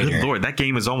 years later. Good Lord, that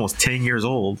game is almost 10 years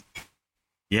old.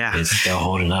 Yeah. It's still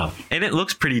holding up. And it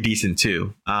looks pretty decent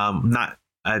too. Not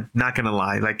Not gonna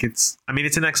lie, like it's an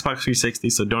Xbox 360,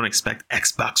 so don't expect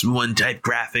Xbox One type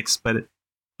graphics, but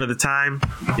for the time,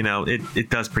 it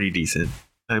does pretty decent.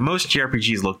 Most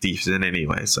JRPGs look decent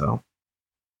anyway, so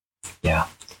yeah.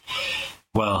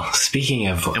 Well, speaking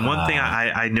of, and one thing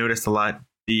I noticed a lot,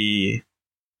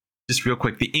 just real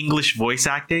quick, the English voice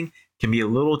acting can be a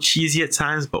little cheesy at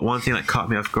times, but one thing that caught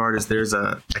me off guard is there's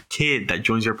a kid that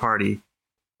joins your party,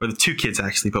 or the two kids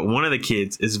actually, but one of the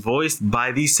kids is voiced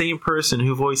by the same person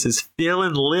who voices Phil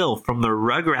and Lil from the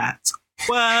Rugrats.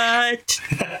 What?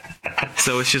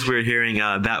 So it's just weird hearing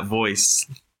that voice.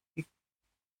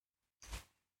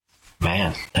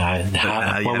 Man,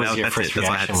 what was your first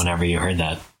reaction whenever you heard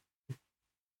that?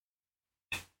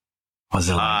 Was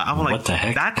it like, I'm like, what the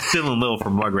heck? That's Phil and Lil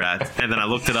from Rugrats. And then I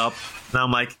looked it up, and I'm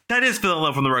like, that is Phil and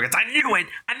Lil from the Rugrats. I knew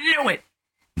it.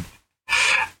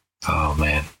 Oh,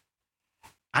 man.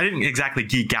 I didn't exactly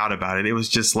geek out about it. It was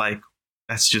just like,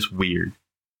 that's just weird.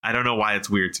 I don't know why it's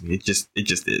weird to me. It just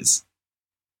is.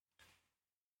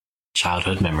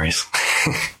 Childhood memories.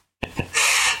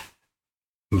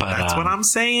 But that's what I'm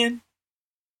saying.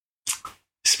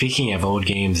 Speaking of old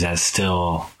games that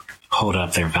still hold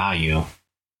up their value,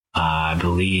 I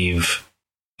believe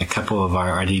a couple of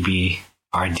our RDP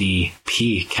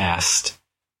cast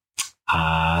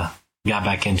got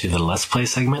back into the Let's Play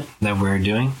segment that we're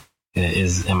doing.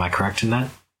 Am I correct in that?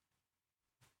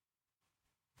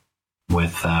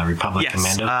 With Republic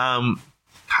Commando?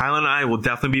 Kyle and I will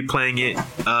definitely be playing it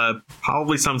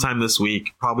probably sometime this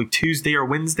week, probably Tuesday or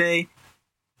Wednesday.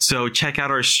 So check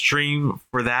out our stream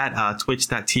for that,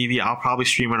 twitch.tv. I'll probably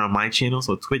stream it on my channel,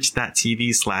 so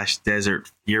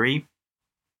twitch.tv/Desert Fury.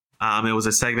 It was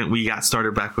a segment we got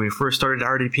started back when we first started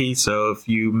RDP, so if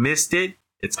you missed it,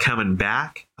 it's coming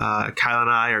back. Kyle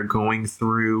and I are going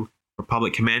through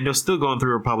Republic Commando, still going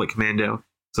through Republic Commando.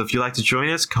 So if you'd like to join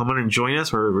us, come on and join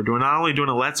us. We're doing not only doing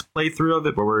a let's play through of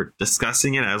it, but we're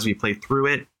discussing it as we play through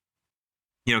it.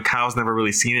 Kyle's never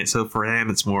really seen it, so for him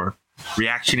it's more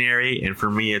reactionary, and for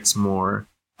me it's more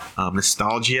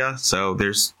nostalgia. So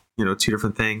there's two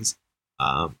different things.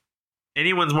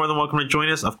 Anyone's more than welcome to join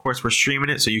us. Of course, we're streaming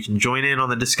it, so you can join in on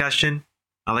the discussion.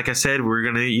 Like I said, we're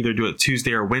going to either do it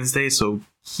Tuesday or Wednesday, so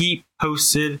keep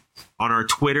posted on our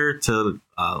Twitter to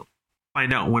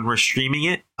find out when we're streaming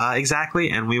it exactly,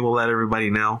 and we will let everybody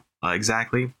know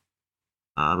exactly.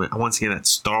 Once again, that's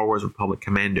Star Wars Republic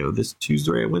Commando this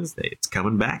Tuesday or Wednesday. It's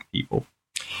coming back, people.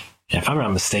 If I'm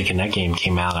not mistaken, that game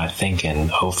came out, I think, in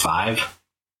 05,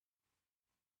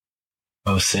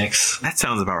 06. That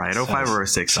sounds about right. 05 or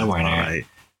 06. Somewhere in there. Right.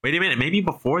 Wait a minute, maybe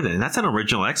before then. That's an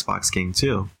original Xbox game,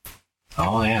 too.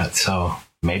 Oh, yeah. So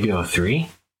maybe 03?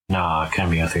 No, it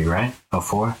couldn't be 03, right?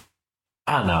 04?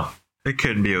 I don't know. It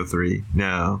couldn't be 03.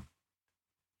 No.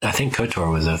 I think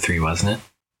KOTOR was 03, wasn't it?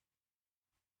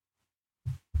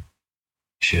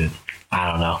 Shoot.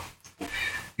 I don't know.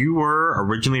 You were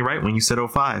originally right when you said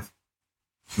 05.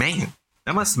 Man,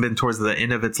 that must have been towards the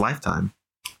end of its lifetime.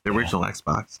 The original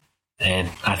Xbox. And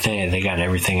I think they got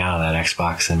everything out of that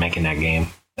Xbox in making that game.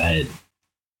 It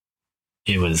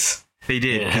was... They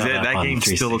did, because that game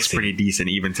still looks pretty decent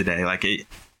even today. Like it.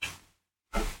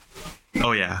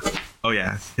 Oh yeah.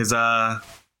 Because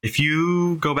if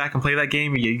you go back and play that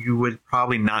game, you would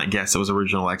probably not guess it was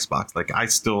original Xbox. Like I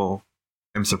still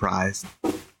am surprised.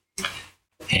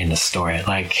 And the story,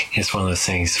 like it's one of those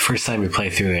things. First time you play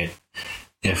through it,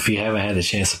 if you haven't had the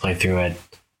chance to play through it,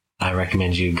 I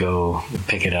recommend you go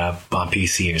pick it up on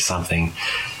PC or something.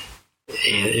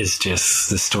 It's just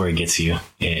the story gets you.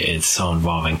 It's so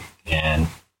involving. And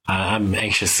I'm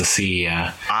anxious to see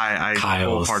I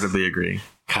wholeheartedly agree.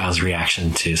 Kyle's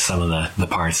reaction to some of the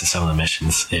parts and some of the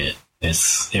missions. It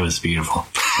was beautiful.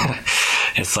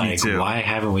 It's like, why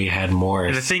haven't we had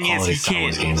more quality Star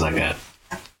Wars games like that?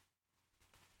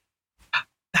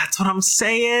 That's what I'm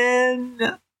saying.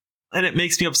 And it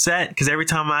makes me upset because every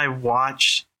time I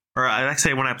watch, or I like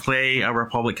say when I play a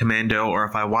Republic Commando, or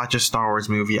if I watch a Star Wars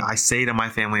movie, I say to my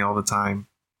family all the time,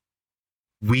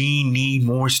 we need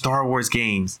more Star Wars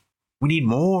games. We need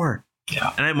more.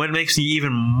 Yeah. And what makes me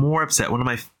even more upset, one of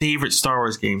my favorite Star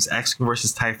Wars games, X-Wing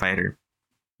vs. TIE Fighter.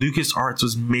 LucasArts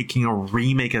was making a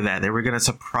remake of that. They were going to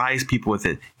surprise people with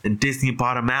it. Then Disney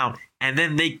bought them out, and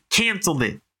then they canceled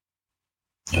it.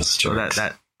 That's true.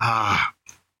 So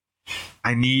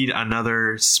I need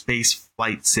another space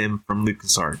flight sim from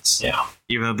LucasArts. Yeah.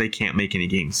 Even though they can't make any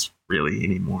games really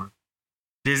anymore.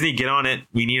 Disney, get on it.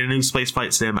 We need a new space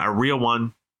flight sim, a real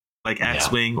one, like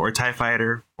X-Wing or TIE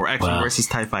Fighter, or X-Wing versus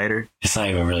TIE Fighter. It's not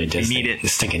even really Disney. Need it.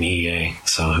 It's thinking EA,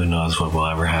 so who knows what we'll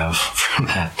ever have from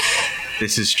that.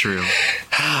 This is true.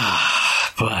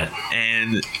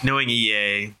 And knowing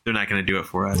EA, they're not going to do it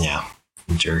for us. Yeah.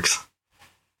 Jerks.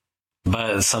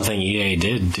 But something EA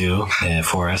did do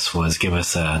for us was give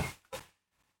us a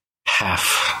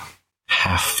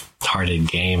half-hearted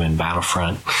game in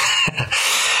Battlefront.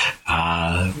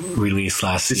 Released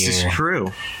last year. This is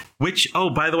true. Which,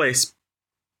 by the way,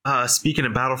 speaking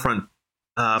of Battlefront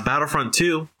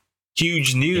 2,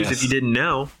 huge news if you didn't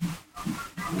know.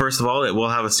 First of all, it will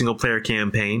have a single-player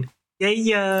campaign.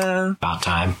 Yeah. About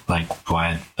time. Like,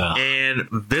 why? And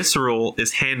Visceral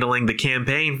is handling the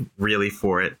campaign, really,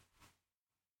 for it.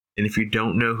 And if you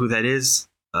don't know who that is,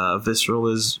 Visceral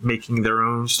is making their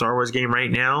own Star Wars game right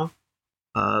now,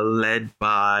 led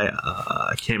by,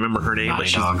 I can't remember her name, but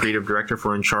she's the creative director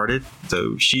for Uncharted.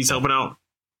 So she's helping out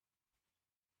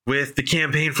with the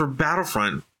campaign for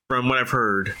Battlefront, from what I've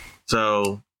heard.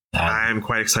 So I'm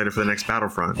quite excited for the next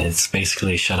Battlefront. It's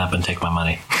basically shut up and take my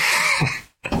money.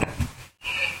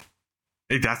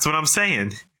 That's what I'm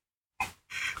saying.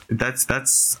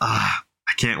 That's I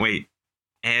can't wait.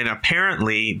 And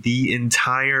apparently the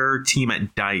entire team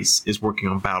at DICE is working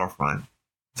on Battlefront.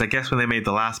 So I guess when they made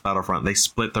the last Battlefront, they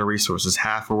split their resources.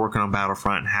 Half were working on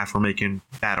Battlefront, and half were making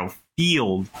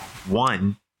Battlefield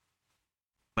 1.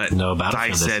 But no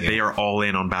Battlefield DICE said they are all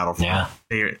in on Battlefront.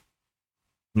 Yeah.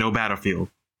 No Battlefield.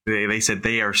 They said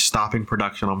they are stopping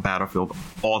production on Battlefield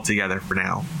altogether for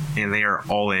now. And they are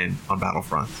all in on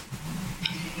Battlefront.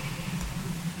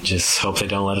 Just hope they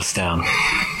don't let us down.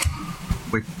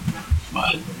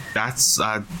 But that's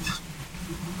I'm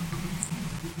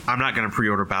not going to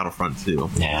pre-order Battlefront 2.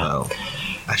 Yeah. So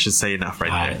I should say enough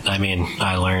right there. I mean,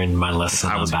 I learned my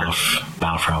lesson on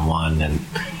Battlefront 1, and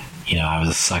I was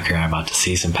a sucker about the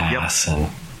season pass.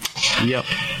 Yep.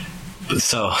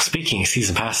 So speaking of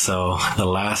season pass, though, the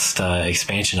last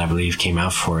expansion I believe came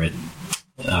out for it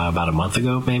about a month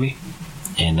ago, maybe,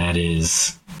 and that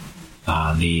is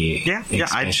the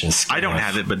expansion. I don't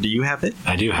have it, but do you have it?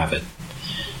 I do have it.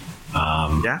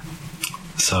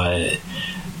 So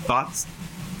thoughts,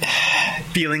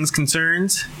 feelings,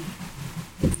 concerns?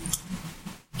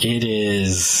 It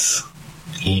is,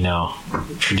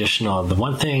 traditional. The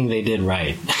one thing they did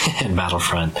right in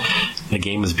Battlefront, the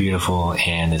game is beautiful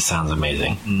and it sounds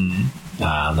amazing.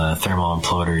 The thermal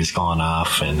imploder is going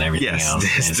off and everything else.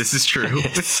 Yes, this is true.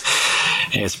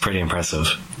 It's pretty impressive.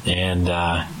 And,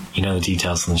 the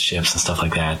details on the ships and stuff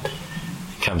like that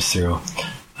comes through.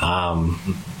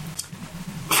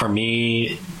 For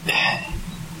me,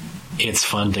 it's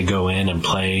fun to go in and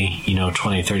play,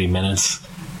 20, 30 minutes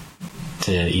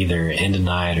to either end a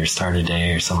night or start a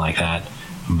day or something like that.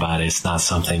 But it's not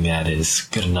something that is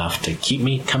good enough to keep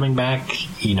me coming back,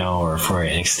 or for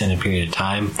an extended period of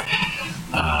time.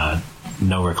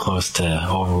 Nowhere close to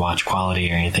Overwatch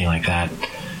quality or anything like that.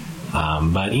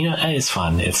 But, it's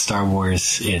fun. It's Star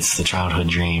Wars. It's the childhood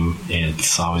dream.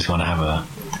 It's always going to have a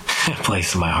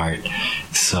place in my heart.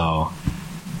 So...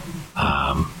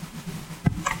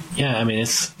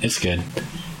 it's good.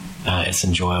 It's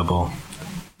enjoyable.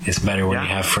 It's better when you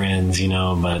have friends,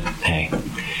 but hey,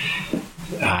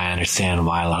 I understand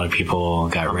why a lot of people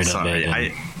got rid of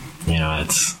it. And,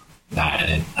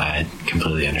 I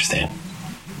completely understand.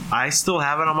 I still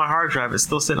have it on my hard drive. It's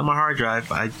still sitting on my hard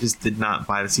drive. I just did not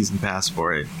buy the season pass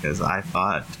for it because I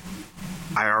thought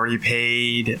I already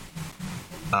paid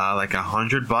like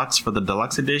 $100 for the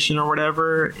deluxe edition or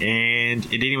whatever, and it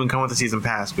didn't even come with the season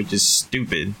pass, which is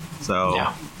stupid. So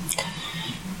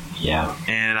yeah.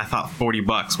 And I thought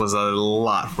 $40 was a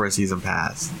lot for a season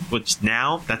pass, which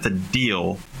now that's a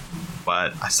deal,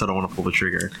 but I still don't want to pull the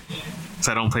trigger because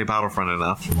I don't play Battlefront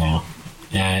enough.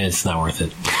 Yeah, it's not worth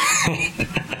it.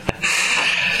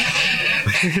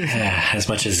 As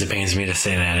much as it pains me to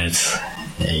say that,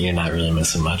 you're not really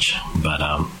missing much, but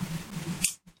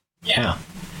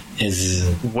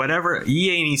whatever.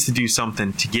 EA needs to do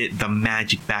something to get the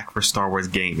magic back for Star Wars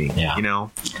gaming.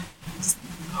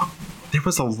 There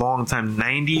was a long time,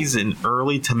 90s and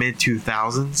early to mid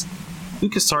 2000s,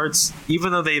 LucasArts,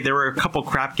 even though there were a couple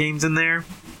crap games in there,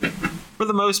 for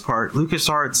the most part,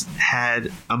 LucasArts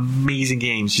had amazing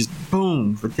games. Just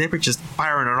boom, but they were just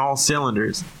firing on all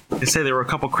cylinders. They say there were a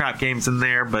couple crap games in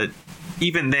there, but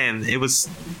even then, it was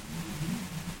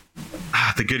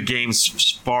the good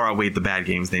games far outweighed the bad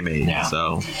games they made.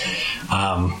 So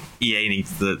EA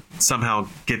needs to somehow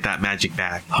get that magic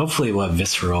back. Hopefully what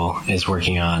Visceral is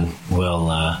working on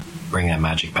will bring that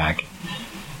magic back.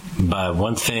 But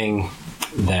one thing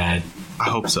that I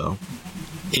hope so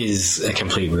is a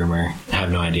complete rumor. I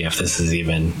have no idea if this is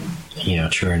even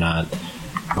true or not,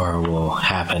 or will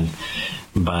happen.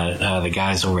 But the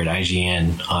guys over at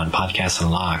IGN on Podcast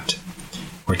Unlocked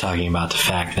were talking about the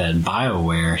fact that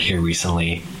BioWare here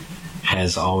recently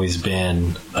has always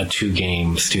been a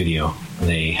 2-game studio.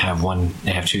 They have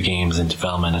 2 games in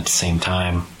development at the same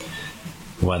time,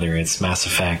 whether it's Mass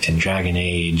Effect and Dragon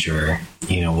Age or,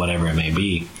 whatever it may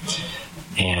be.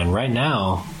 And right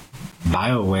now,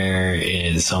 BioWare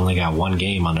is only got 1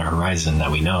 game on the horizon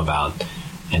that we know about,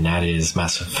 and that is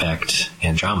Mass Effect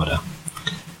Andromeda.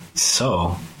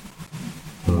 So,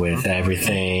 with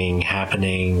everything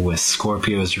happening with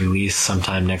Scorpio's release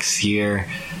sometime next year,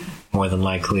 more than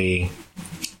likely,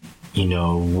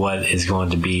 what is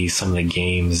going to be some of the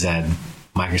games that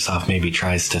Microsoft maybe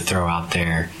tries to throw out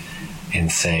there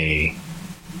and say,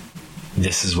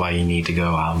 this is why you need to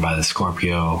go out and buy the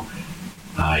Scorpio,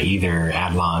 either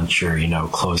at launch or,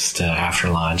 close to after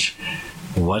launch.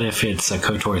 What if it's a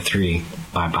KOTOR 3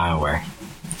 by BioWare?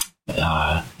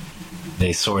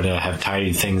 They sort of have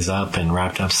tidied things up and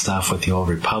wrapped up stuff with the Old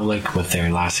Republic with their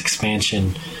last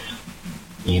expansion.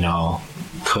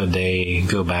 Could they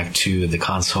go back to the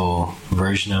console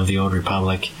version of the Old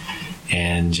Republic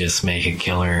and just make a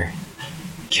killer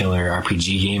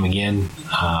RPG game again?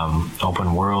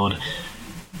 Open world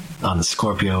on the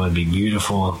Scorpio would be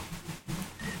beautiful.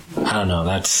 I don't know.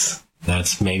 That's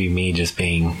maybe me just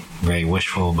being very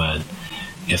wishful, but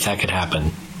if that could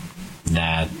happen,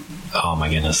 oh my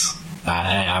goodness,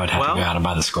 I would have to go out and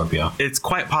buy the Scorpio. It's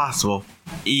quite possible.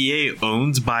 EA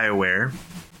owns BioWare.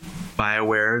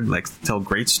 BioWare likes to tell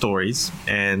great stories,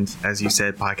 and as you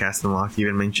said, Podcast Unlocked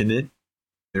even mentioned it.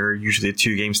 They're usually a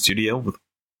 2-game studio with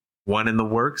 1 in the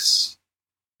works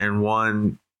and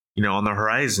 1, on the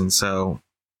horizon. So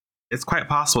it's quite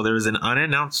possible there is an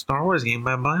unannounced Star Wars game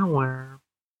by BioWare.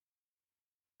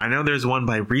 I know there's one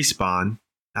by Respawn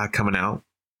coming out.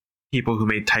 People who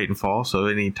made Titanfall, so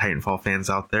any Titanfall fans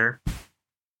out there.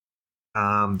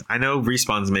 I know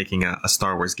Respawn's making a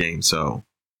Star Wars game, so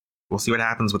we'll see what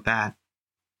happens with that.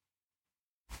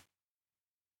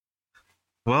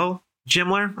 Well,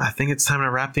 Jimler, I think it's time to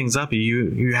wrap things up.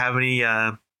 You have any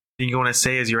thing you want to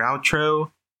say as your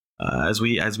outro? As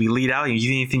we lead out,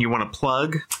 anything you want to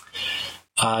plug?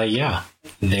 Yeah,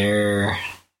 they're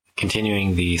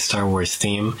continuing the Star Wars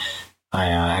theme. I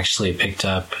actually picked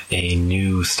up a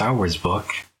new Star Wars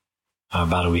book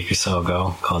about a week or so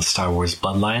ago called Star Wars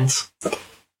Bloodlines.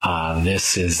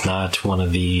 This is not one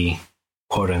of the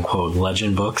quote-unquote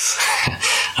legend books,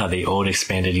 the old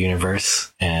expanded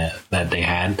universe that they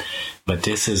had, but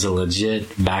this is a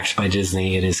legit, backed by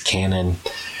Disney, it is canon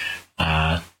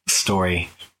story,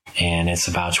 and it's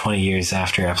about 20 years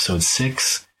after Episode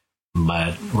 6,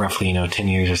 but roughly 10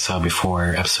 years or so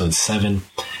before Episode 7,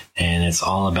 and it's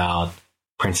all about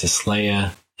Princess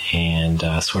Leia and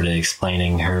sort of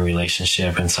explaining her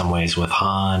relationship in some ways with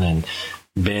Han and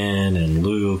Ben and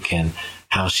Luke, and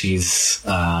how she's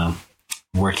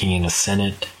working in the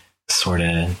Senate, sort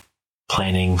of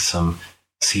planting some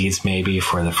seeds maybe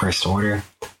for the First Order.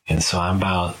 And so I'm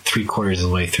about 3/4 of the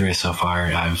way through it so far.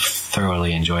 I've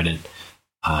thoroughly enjoyed it.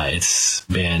 It's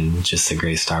been just a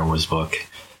great Star Wars book.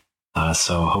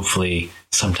 So hopefully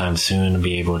sometime soon I'll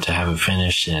be able to have it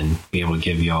finished and be able to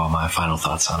give you all my final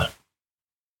thoughts on it.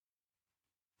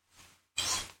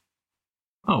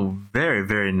 Oh, very,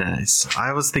 very nice.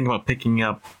 I was thinking about picking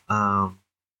up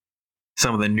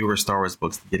some of the newer Star Wars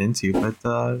books to get into, but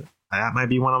that might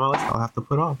be one on my list I'll have to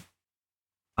put on.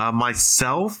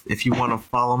 Myself, if you want to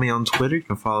follow me on Twitter, you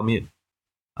can follow me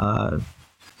at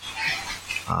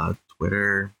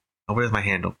Twitter. Oh, what is my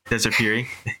handle? Desert Fury.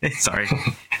 Sorry.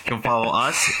 You can follow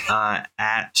us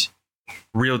at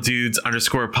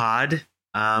RealDudes_pod.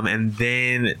 And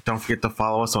then don't forget to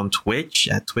follow us on Twitch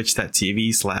at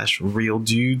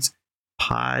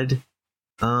twitch.tv/RealDudesPod.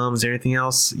 Is there anything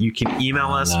else? You can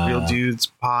email us,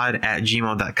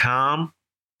 RealDudesPod@gmail.com.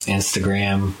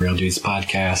 Instagram, Real Dudes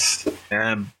Podcast.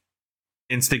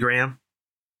 Instagram.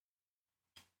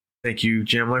 Thank you,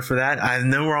 Jimler, for that. I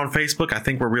know we're on Facebook. I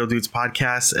think we're Real Dudes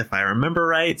Podcast, if I remember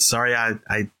right. Sorry, I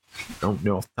don't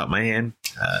know off the top of my head.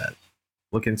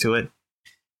 Look into it.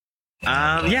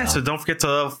 So don't forget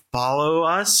to follow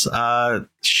us,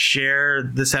 share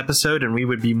this episode, and we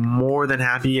would be more than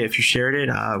happy if you shared it.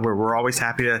 We're always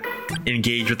happy to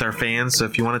engage with our fans, so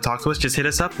if you want to talk to us, just hit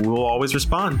us up. We'll always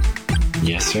respond.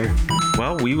 Yes, sir.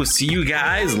 Well, we will see you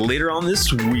guys later on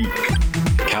this week.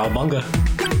 Cowabunga.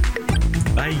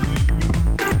 Bye.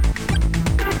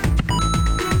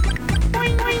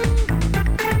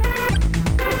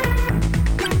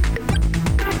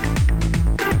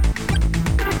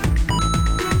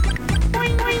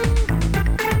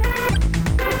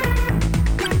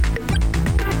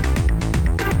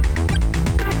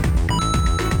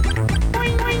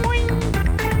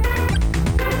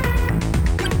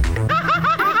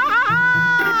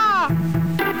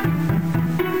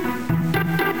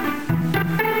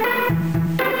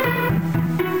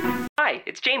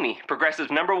 Jamie, Progressive's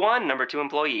 #1, #2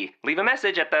 employee. Leave a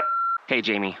message at the... Hey,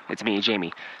 Jamie. It's me,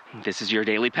 Jamie. This is your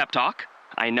daily pep talk.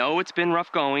 I know it's been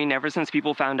rough going ever since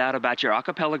people found out about your a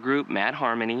cappella group, Mad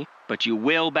Harmony, but you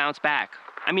will bounce back.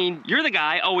 I mean, you're the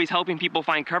guy always helping people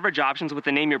find coverage options with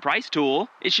the Name Your Price tool.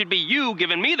 It should be you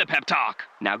giving me the pep talk.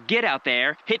 Now get out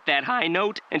there, hit that high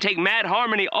note, and take Mad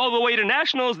Harmony all the way to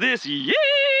nationals this year!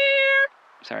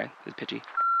 Sorry, it's pitchy.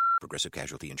 Progressive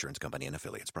Casualty Insurance Company and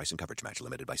Affiliates. Price and coverage match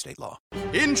limited by state law.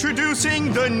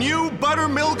 Introducing the new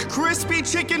Buttermilk Crispy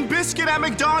Chicken Biscuit at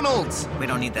McDonald's. We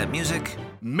don't need that music.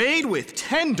 Made with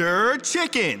tender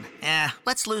chicken.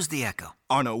 Let's lose the echo.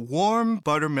 On a warm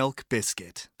buttermilk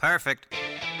biscuit. Perfect.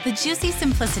 The juicy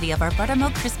simplicity of our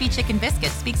Buttermilk Crispy Chicken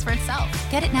Biscuit speaks for itself.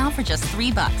 Get it now for just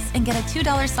 $3 and get a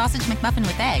 $2 sausage McMuffin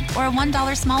with egg or a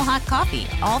 $1 small hot coffee,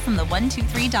 all from the $1, $2,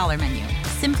 $3 menu.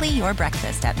 Simply your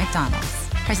breakfast at McDonald's.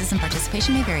 Prices and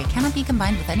participation may vary. Cannot be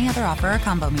combined with any other offer or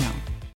combo meal.